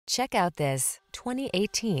Check out this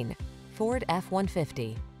 2018 Ford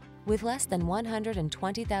F-150. With less than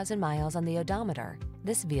 120,000 miles on the odometer,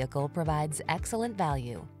 this vehicle provides excellent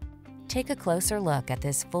value. Take a closer look at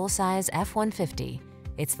this full-size F-150.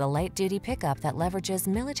 It's the light-duty pickup that leverages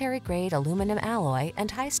military-grade aluminum alloy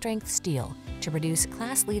and high-strength steel to produce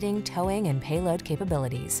class-leading towing and payload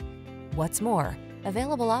capabilities. What's more,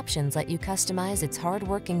 available options let you customize its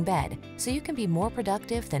hard-working bed so you can be more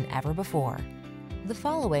productive than ever before. The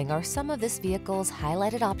following are some of this vehicle's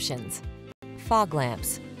highlighted options: fog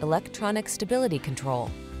lamps, electronic stability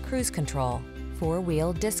control, cruise control,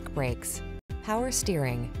 four-wheel disc brakes, power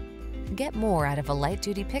steering. Get more out of a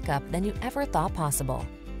light-duty pickup than you ever thought possible.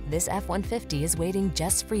 This F-150 is waiting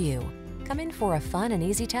just for you. Come in for a fun and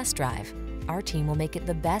easy test drive. Our team will make it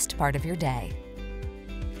the best part of your day.